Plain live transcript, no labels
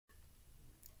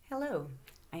Hello,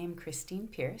 I am Christine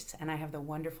Pierce, and I have the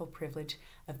wonderful privilege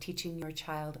of teaching your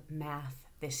child math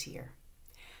this year.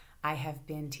 I have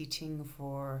been teaching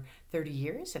for 30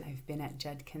 years, and I've been at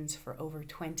Judkins for over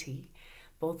 20.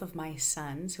 Both of my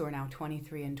sons, who are now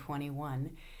 23 and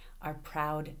 21, are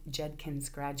proud Judkins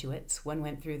graduates. One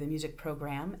went through the music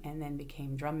program and then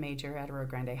became drum major at Rio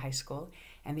Grande High School,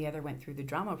 and the other went through the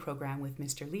drama program with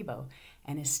Mr. Lebo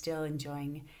and is still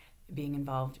enjoying being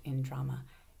involved in drama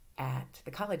at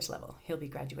the college level. He'll be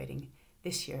graduating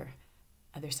this year.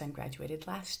 Other son graduated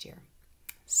last year.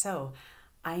 So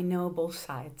I know both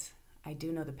sides. I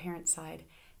do know the parent side,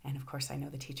 and of course I know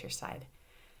the teacher side.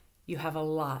 You have a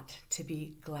lot to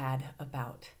be glad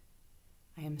about.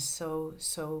 I am so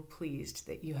pleased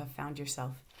that you have found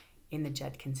yourself in the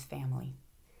Judkins family.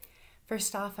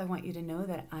 First off, I want you to know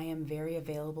that I am very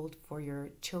available for your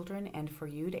children and for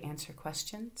you to answer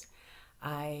questions.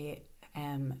 I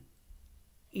am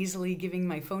easily giving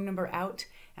my phone number out,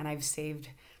 and I've saved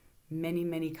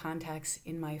many contacts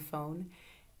in my phone.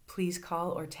 Please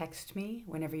call or text me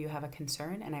whenever you have a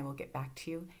concern, and I will get back to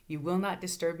you. You will not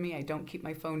disturb me. I don't keep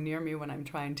my phone near me when I'm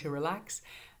trying to relax,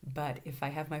 but if I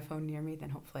have my phone near me,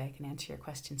 then hopefully I can answer your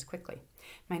questions quickly.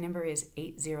 My number is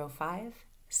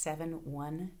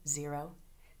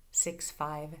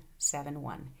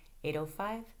 805-710-6571.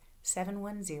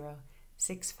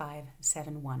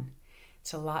 805-710-6571.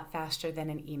 It's a lot faster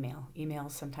than an email.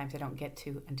 Emails sometimes I don't get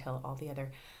to until all the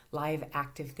other live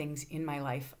active things in my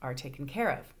life are taken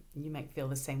care of. You might feel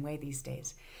the same way these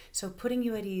days. So putting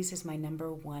you at ease is my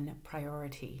number one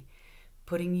priority.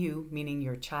 Putting you, meaning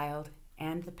your child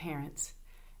and the parents,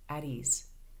 at ease.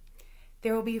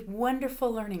 There will be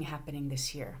wonderful learning happening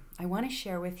this year. I want to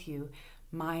share with you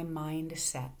my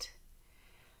mindset.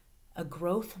 A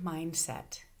growth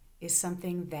mindset is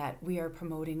something that we are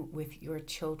promoting with your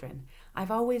children.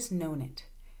 I've always known it,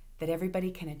 that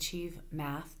everybody can achieve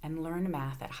math and learn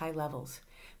math at high levels,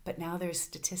 but now there's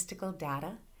statistical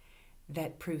data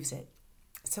that proves it.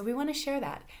 So we want to share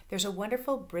that. There's a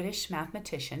wonderful British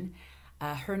mathematician.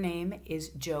 Her name is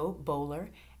Jo Boaler,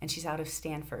 and she's out of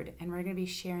Stanford, and we're going to be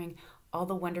sharing all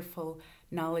the wonderful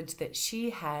knowledge that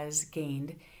she has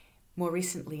gained more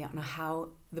recently on how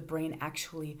the brain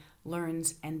actually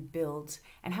learns and builds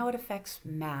and how it affects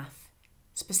math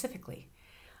specifically.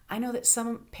 I know that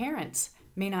some parents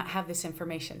may not have this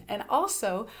information. And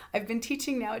also, I've been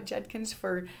teaching now at Judkins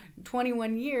for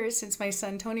 21 years since my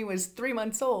son Tony was 3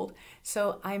 months old.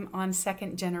 So I'm on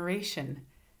second generation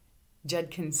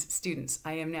Judkins students.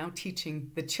 I am now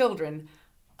teaching the children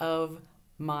of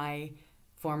my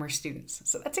former students.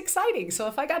 So that's exciting. So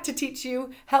if I got to teach you,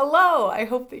 hello, I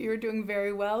hope that you're doing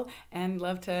very well and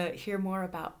love to hear more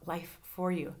about life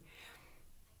for you.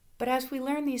 But as we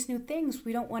learn these new things,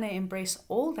 we don't want to embrace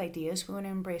old ideas, we want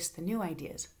to embrace the new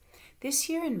ideas. This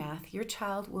year in math, your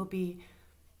child will be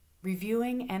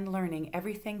reviewing and learning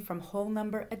everything from whole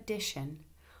number addition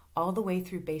all the way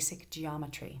through basic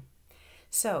geometry.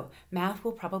 So math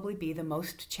will probably be the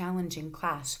most challenging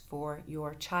class for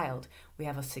your child. We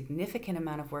have a significant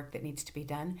amount of work that needs to be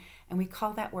done, and we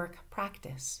call that work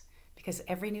practice, because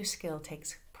every new skill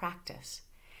takes practice.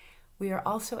 We are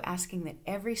also asking that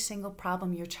every single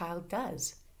problem your child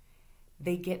does,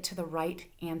 they get to the right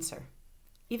answer,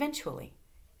 eventually.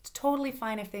 It's totally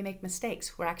fine if they make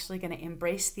mistakes. We're actually going to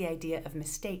embrace the idea of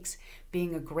mistakes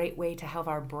being a great way to help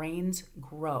our brains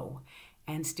grow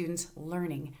and students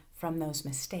learning from those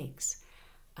mistakes.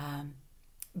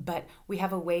 But we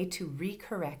have a way to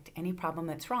recorrect any problem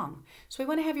that's wrong. So we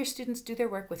want to have your students do their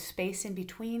work with space in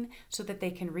between so that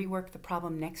they can rework the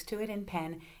problem next to it in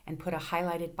pen and put a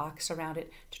highlighted box around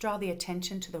it to draw the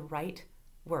attention to the right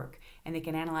work. And they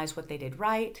can analyze what they did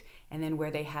right and then where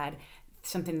they had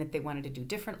something that they wanted to do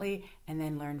differently and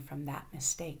then learn from that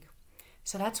mistake.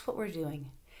 So that's what we're doing.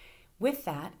 With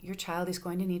that, your child is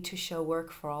going to need to show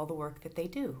work for all the work that they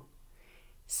do.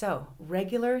 So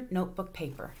regular notebook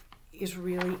paper is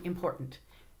really important.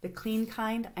 The clean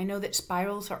kind, I know that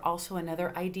spirals are also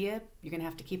another idea. You're going to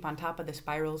have to keep on top of the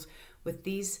spirals. With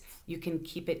these, you can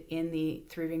keep it in the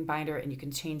 3-ring binder and you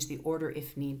can change the order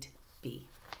if need be.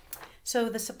 So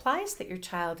the supplies that your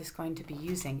child is going to be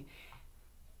using,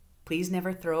 please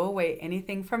never throw away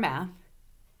anything for math.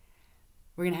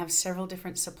 We're going to have several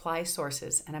different supply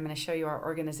sources, and I'm going to show you our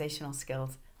organizational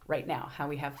skills right now, how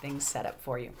we have things set up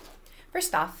for you.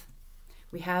 First off,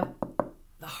 we have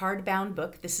the hardbound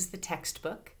book. This is the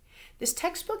textbook. This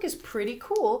textbook is pretty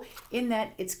cool in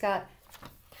that it's got,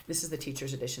 this is the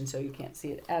teacher's edition, so you can't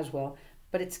see it as well,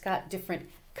 but it's got different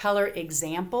color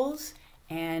examples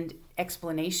and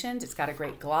explanations. It's got a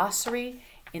great glossary.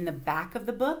 In the back of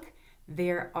the book,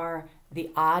 there are the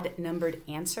odd numbered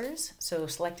answers. So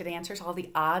selected answers, all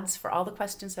the odds for all the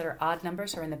questions that are odd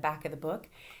numbers are in the back of the book.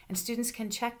 And students can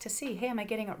check to see, hey, am I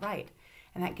getting it right?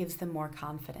 And that gives them more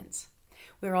confidence.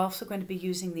 We're also going to be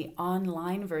using the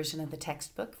online version of the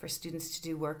textbook for students to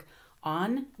do work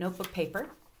on notebook paper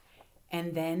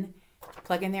and then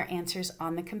plug in their answers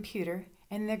on the computer,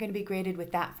 and they're going to be graded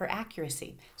with that for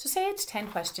accuracy. So say it's 10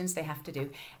 questions they have to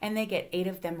do and they get 8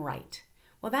 of them right.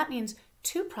 Well, that means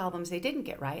 2 problems they didn't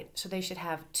get right, so they should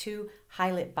have 2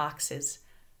 highlight boxes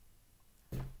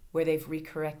where they've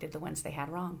recorrected the ones they had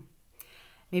wrong.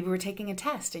 Maybe we're taking a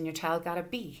test and your child got a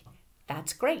B.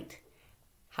 That's great.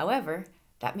 However,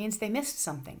 that means they missed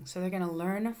something, so they're going to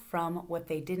learn from what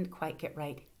they didn't quite get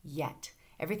right yet.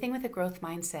 Everything with a growth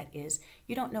mindset is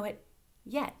you don't know it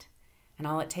yet, and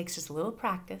all it takes is a little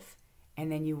practice,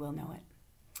 and then you will know it.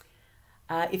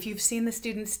 If you've seen the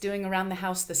students doing around the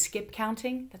house the skip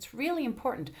counting, that's really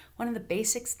important. One of the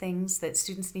basic things that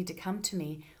students need to come to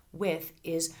me with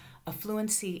is a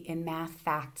fluency in math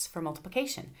facts for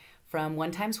multiplication, from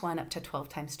 1 times 1 up to 12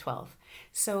 times 12.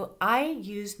 So I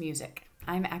use music.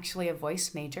 I'm actually a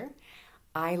voice major.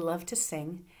 I love to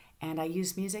sing, and I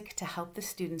use music to help the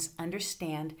students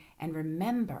understand and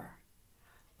remember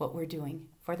what we're doing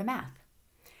for the math.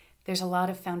 There's a lot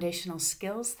of foundational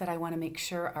skills that I want to make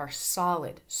sure are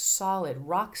solid,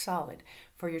 rock solid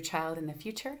for your child in the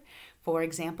future. For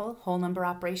example, whole number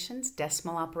operations,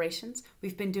 decimal operations.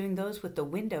 We've been doing those with the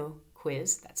window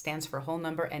quiz. That stands for whole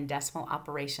number and decimal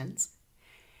operations.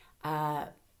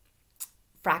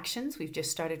 Fractions, we've just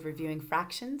started reviewing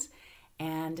fractions.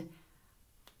 And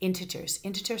integers.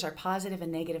 Integers are positive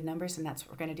and negative numbers, and that's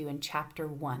what we're going to do in Chapter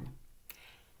 1.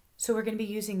 So we're going to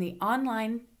be using the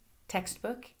online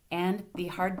textbook and the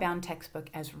hardbound textbook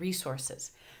as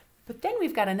resources. But then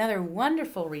we've got another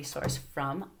wonderful resource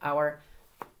from our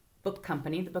book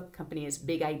company. The book company is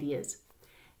Big Ideas.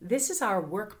 This is our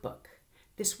workbook.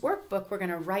 This workbook we're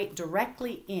going to write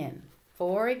directly in.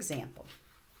 For example,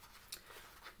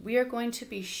 we are going to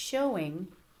be showing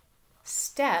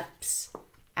steps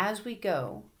as we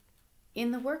go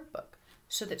in the workbook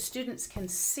so that students can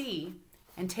see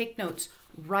and take notes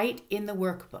right in the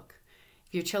workbook.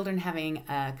 If your children having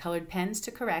colored pens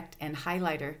to correct and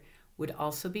highlighter would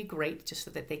also be great, just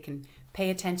so that they can pay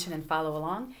attention and follow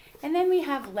along. And then we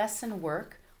have lesson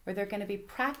work where they're going to be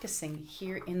practicing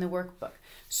here in the workbook.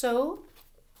 So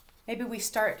maybe we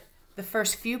start the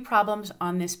first few problems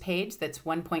on this page. That's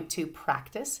 1.2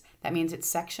 practice. That means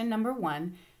it's chapter number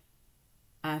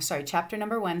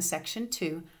 1, section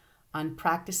 2 on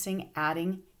practicing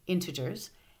adding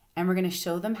integers. And we're going to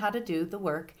show them how to do the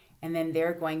work, and then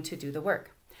they're going to do the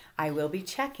work. I will be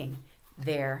checking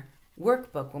their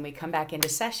workbook when we come back into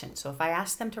session. So if I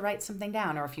ask them to write something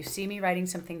down, or if you see me writing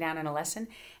something down in a lesson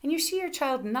and you see your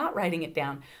child not writing it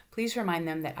down, please remind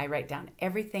them that I write down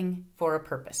everything for a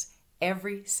purpose.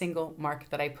 Every single mark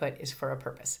that I put is for a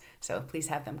purpose. So please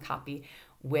have them copy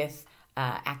with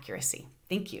accuracy.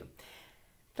 Thank you.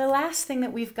 The last thing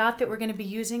that we've got that we're going to be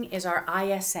using is our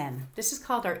ISN. This is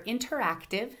called our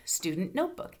Interactive Student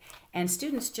Notebook. And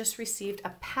students just received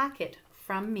a packet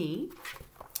from me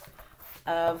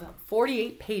of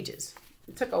 48 pages.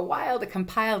 It took a while to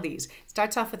compile these. It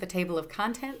starts off with a table of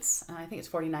contents. I think it's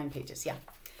 49 pages, yeah.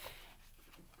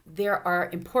 There are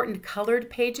important colored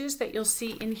pages that you'll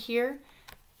see in here.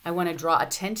 I want to draw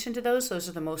attention to those. Those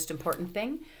are the most important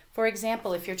thing. For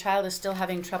example, if your child is still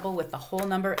having trouble with the whole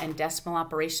number and decimal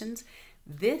operations,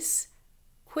 this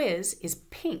quiz is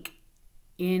pink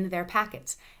in their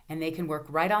packets, and they can work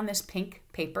right on this pink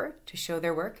paper to show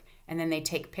their work, and then they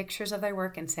take pictures of their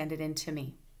work and send it in to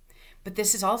me. But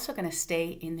this is also going to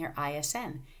stay in their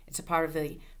ISN. It's a part of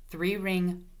the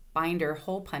 3-ring binder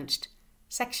hole punched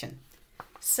section.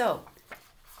 So,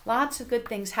 lots of good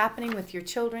things happening with your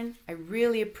children. I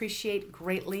really appreciate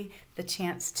greatly the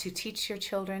chance to teach your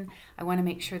children. I want to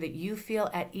make sure that you feel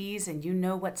at ease and you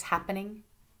know what's happening.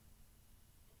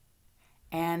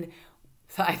 And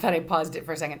I thought I paused it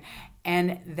for a second.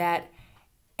 And that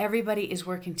everybody is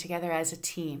working together as a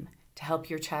team to help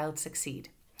your child succeed.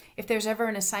 If there's ever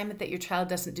an assignment that your child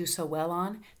doesn't do so well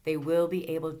on, they will be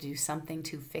able to do something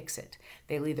to fix it.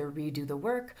 They'll either redo the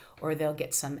work, or they'll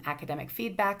get some academic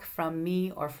feedback from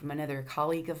me or from another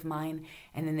colleague of mine,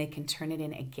 and then they can turn it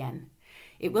in again.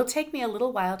 It will take me a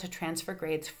little while to transfer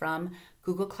grades from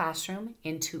Google Classroom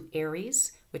into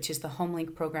Aries, which is the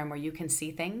HomeLink program where you can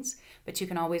see things, but you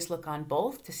can always look on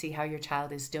both to see how your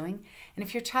child is doing. And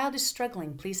if your child is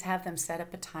struggling, please have them set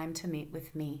up a time to meet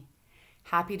with me.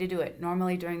 Happy to do it.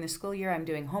 Normally during the school year, I'm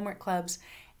doing homework clubs,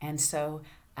 and so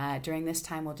during this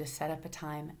time, we'll just set up a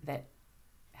time that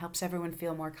helps everyone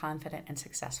feel more confident and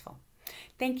successful.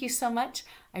 Thank you so much.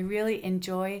 I really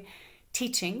enjoy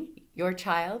teaching your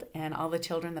child and all the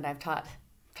children that I've taught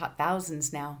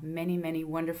thousands now, many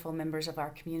wonderful members of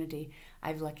our community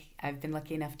I've been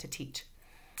lucky enough to teach.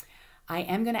 I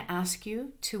am going to ask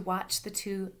you to watch the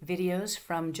 2 videos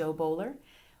from Joe Boaler.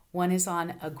 One is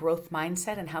on a growth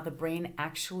mindset and how the brain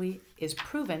actually is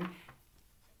proven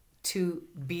to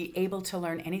be able to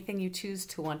learn anything you choose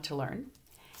to want to learn.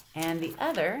 And the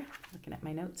other, looking at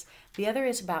my notes, the other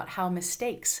is about how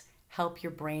mistakes help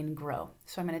your brain grow.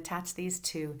 So I'm going to attach these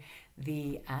to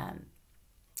the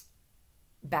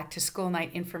back to school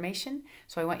night information.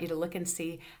 So I want you to look and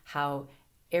see how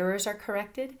errors are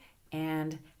corrected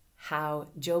and how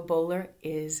Joe Boaler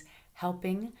is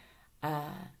helping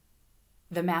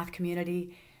the math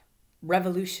community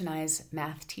revolutionize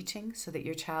math teaching so that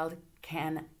your child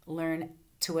can learn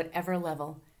to whatever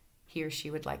level he or she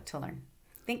would like to learn.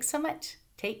 Thanks so much.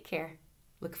 Take care.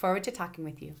 Look forward to talking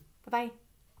with you. Bye-bye.